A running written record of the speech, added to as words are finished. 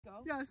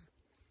Yes.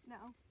 No.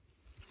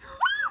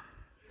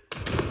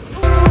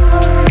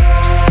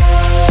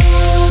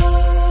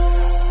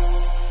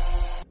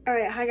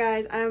 Alright, hi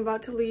guys. I'm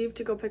about to leave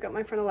to go pick up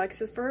my friend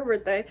Alexis for her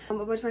birthday. A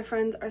bunch of my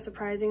friends are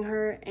surprising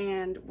her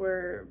and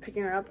we're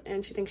picking her up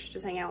and she thinks she's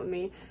just hanging out with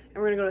me.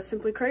 And we're gonna go to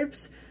Simply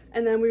Crepes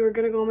and then we were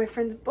gonna go on my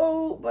friend's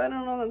boat, but I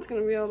don't know if that's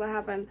gonna be able to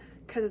happen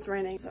because it's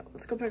raining. So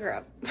let's go pick her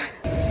up. Oh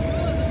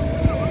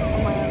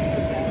my God, I'm so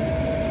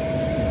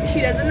bad.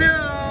 She doesn't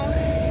know.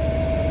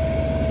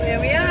 There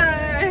we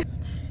are.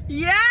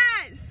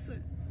 Yes!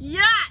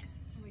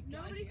 Yes! Oh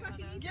nobody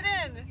fucking get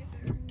in.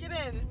 Get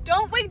in.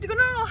 Don't wait. No,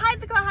 hide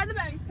the car. Hide the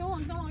bags. Go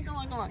on.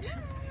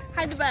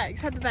 Hide the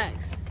bags. Hide the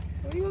bags.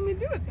 What do you want me to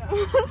do with them?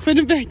 Put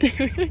them back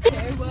there.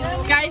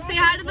 Guys, say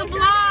hi to the vlog.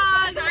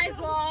 Hi,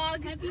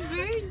 vlog. Happy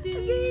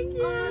birthday.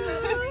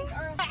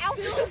 Thank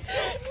you.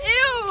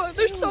 Ew,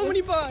 there's so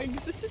many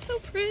bugs. This is so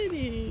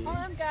pretty. Hold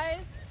on,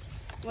 guys.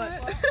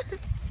 What?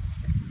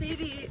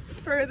 Speedy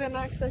for the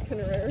next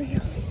itinerary.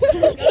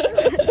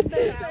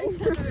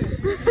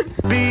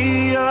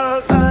 Be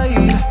your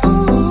light.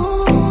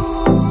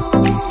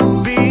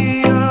 Be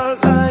your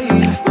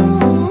light.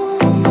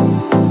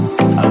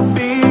 I'll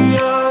be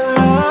your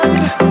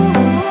light.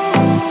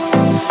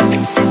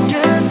 If it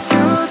gets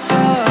too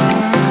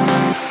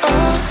dark,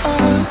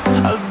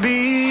 I'll be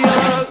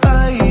your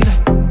light.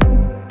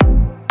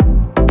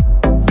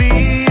 Be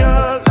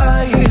your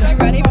light. Are you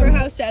ready for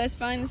how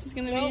satisfying this is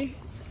gonna be?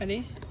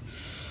 Ready?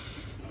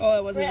 Oh,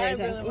 it wasn't very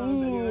sad.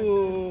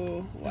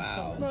 Ooh,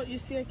 wow. Well, you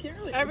see, I can't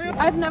really.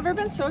 I've never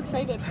been so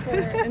excited for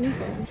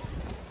anything.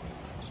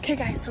 Okay,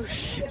 guys, so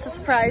it's a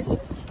surprise.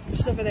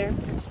 She's over there,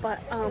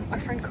 but our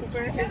friend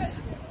Cooper is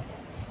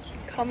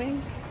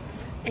coming,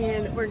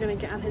 and we're gonna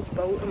get on his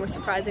boat, and we're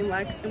surprising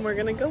Lex, and we're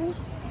gonna go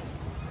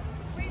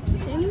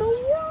in the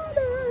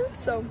water.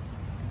 So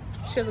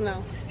she doesn't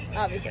know,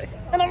 obviously,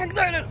 and I'm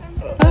excited.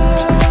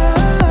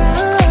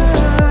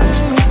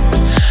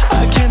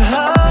 I can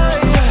hide.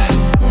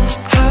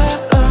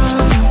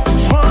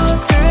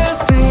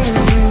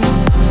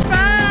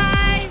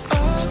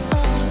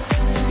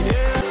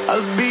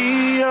 I'll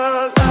be your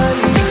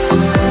light.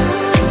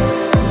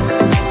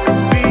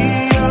 Be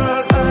your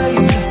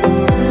light.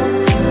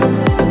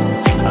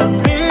 I'll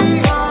be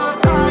your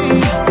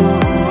light.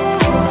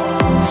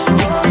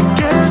 If it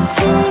gets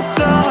too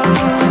dark,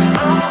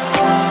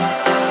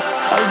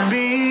 I'll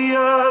be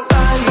your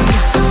light.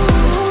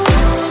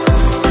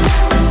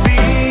 Be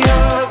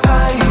your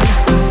light.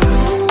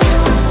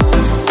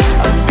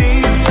 I'll be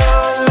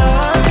your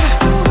light.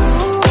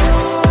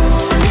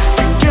 If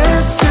it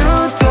gets too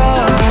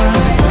dark.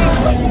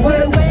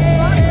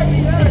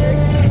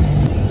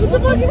 What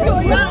the fuck is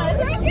going on?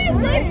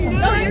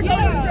 No, you're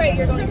going straight.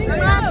 You're going straight.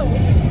 No.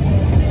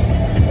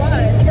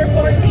 What? For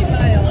 14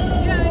 miles.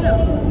 Yeah, I know.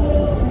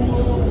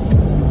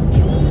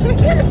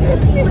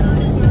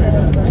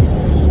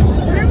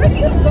 Where are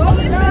you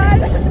going, man?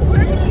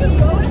 Where are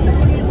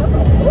you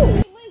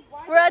going?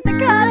 We're at the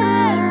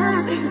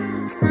cottage.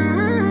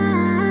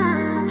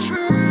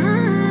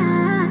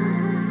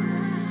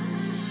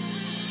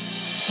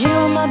 You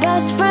were my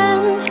best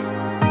friend.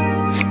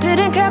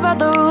 Didn't care about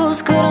the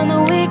rules, good on the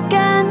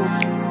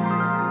weekends.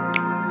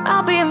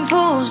 I'll be in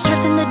fools,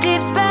 drifting to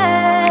deep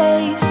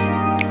space.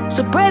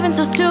 So brave and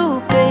so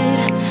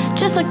stupid,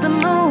 just like the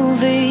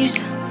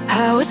movies.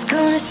 I was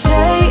gonna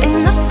stay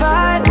in the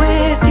fight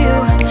with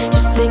you,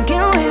 just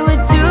thinking we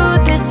would do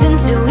this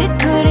until we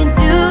couldn't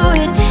do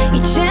it.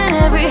 Each and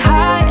every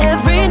high,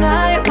 every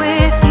night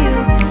with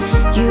you.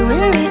 You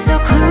and me so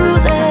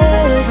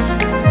clueless.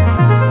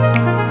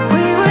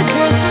 We were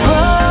just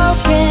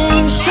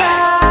broken,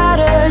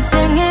 shattered,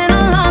 singing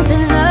along to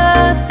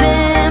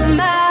nothing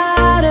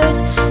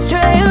matters.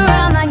 Stray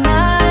around like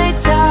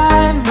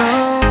nighttime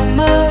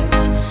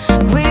rumors.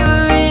 We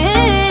were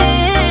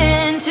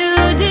in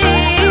too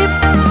deep.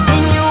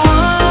 In your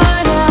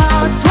worn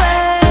out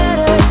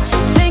sweaters,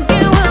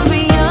 thinking we'll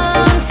be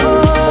young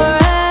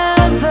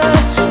forever.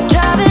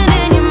 Driving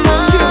in your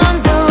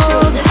mom's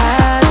old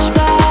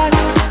hatchback,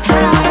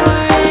 and we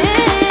were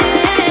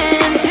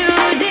in too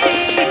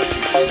deep.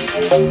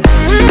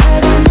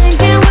 'Cause I'm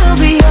thinking we'll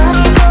be young,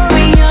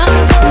 be young,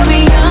 be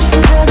young.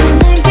 'Cause I'm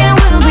thinking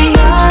we'll be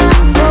young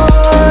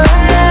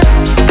forever.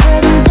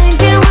 'Cause I'm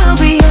thinking we'll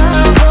be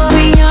young,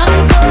 be young,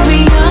 be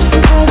young.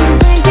 'Cause I'm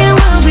thinking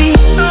we'll be.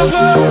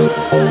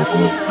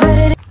 Where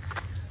did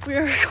We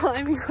are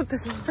climbing up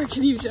this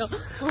freaking huge hill.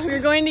 We're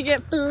going to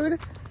get food.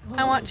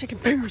 I want chicken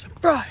fingers and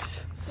fries.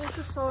 This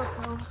is so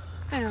cool.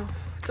 I know,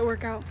 it's a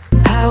workout.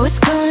 I was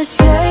gonna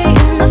stay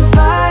in the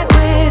fight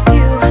with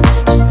you,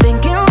 just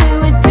thinking we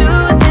would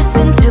do this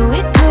until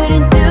we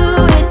couldn't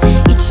do it.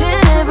 Each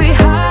and every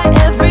high,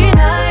 every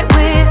night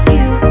with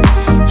you.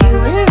 You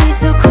and me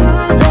so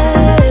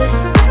clueless.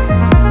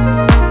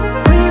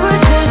 We were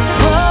just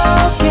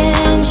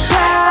broken,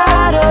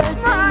 shattered,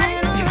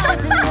 singing along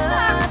to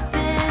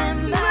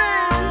nothing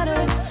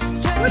matters.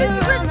 Straight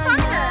around the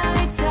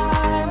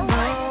nighttime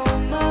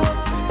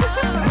almost.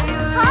 We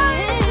were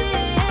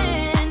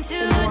in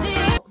too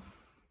deep.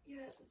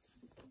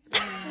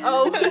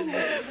 Oh,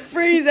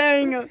 freezing.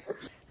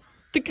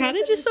 The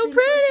cottage is so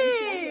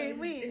pretty!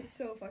 Wait. It's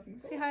so fucking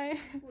cool. Say hi.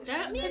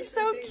 That means It's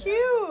so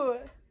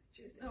cute!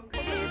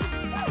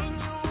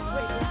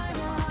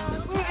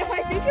 If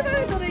I think about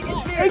it, then I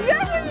get scared.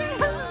 Exactly!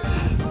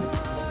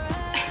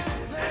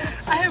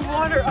 I have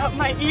water up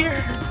my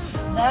ear.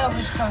 that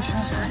was so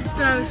stressful.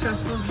 That was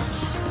stressful.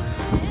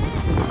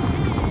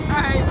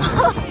 Alright,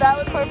 that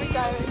was perfect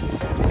timing.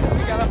 Because we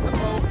got off the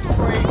boat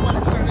right when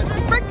it started to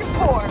freaking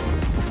pour.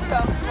 So,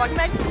 walking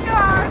back to the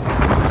car.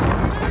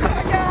 Oh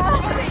my god.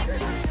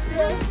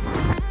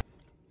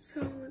 So,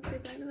 let's say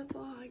bye to the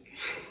vlog.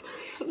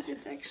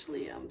 It's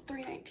actually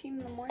 3:19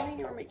 in the morning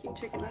and we're making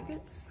chicken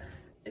nuggets.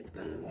 It's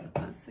been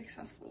a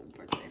successful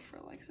birthday for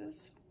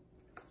Alexis.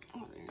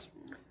 Oh, there's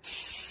more.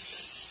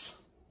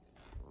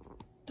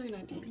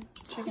 3:19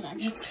 chicken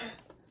nuggets.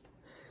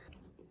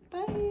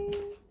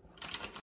 Bye.